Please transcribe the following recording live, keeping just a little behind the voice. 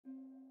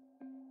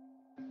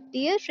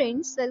Dear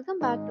friends, welcome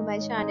back to my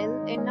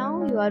channel, and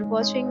now you are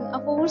watching a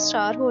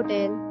 4-star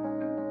hotel.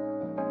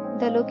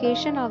 The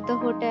location of the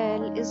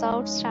hotel is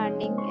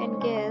outstanding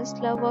and guests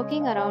love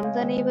walking around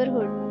the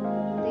neighborhood.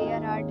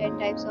 There are 10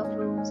 types of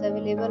rooms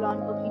available on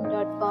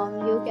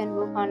booking.com. You can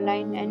book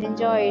online and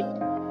enjoy it.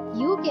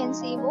 You can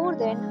see more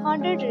than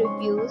 100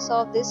 reviews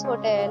of this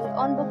hotel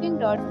on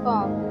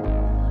booking.com.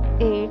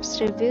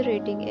 Its review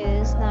rating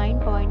is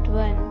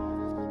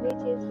 9.1,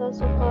 which is the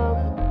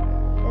superb.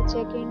 The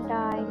check-in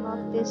time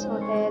of this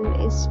hotel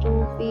is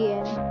 2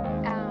 p.m.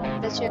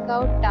 and the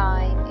checkout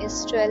time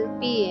is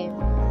 12 p.m.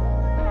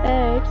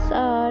 Pets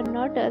are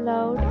not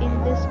allowed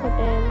in this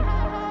hotel.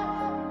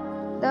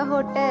 The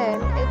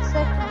hotel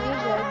accepts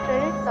major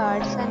credit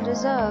cards and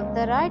reserves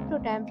the right to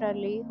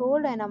temporarily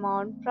hold an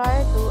amount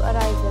prior to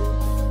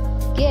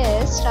arrival.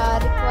 Guests are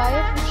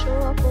required to show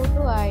a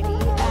photo ID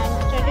and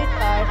credit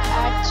card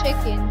at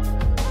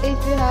check-in. If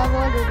you have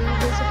already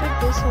visited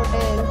this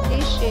hotel,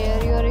 please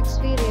share your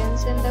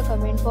experience in the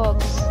comment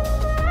box.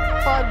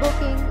 For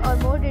booking or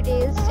more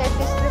details, check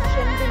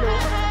description below.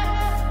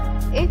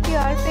 If you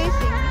are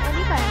facing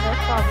any kind of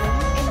problem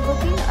in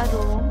booking a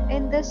room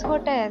in this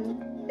hotel,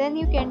 then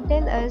you can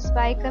tell us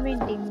by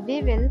commenting.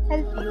 We will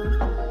help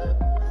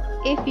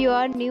you. If you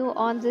are new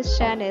on this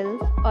channel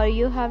or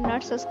you have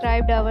not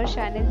subscribed our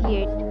channel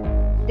yet,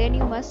 then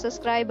you must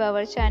subscribe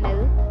our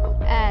channel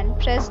and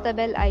press the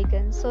bell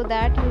icon so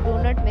that you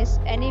do not miss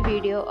any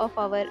video of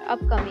our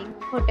upcoming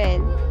hotel.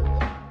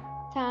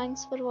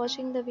 Thanks for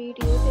watching the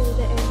video till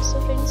the end. So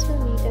friends,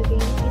 will meet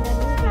again in a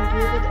new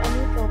video with a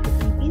new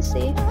property. Be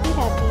safe, be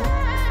happy.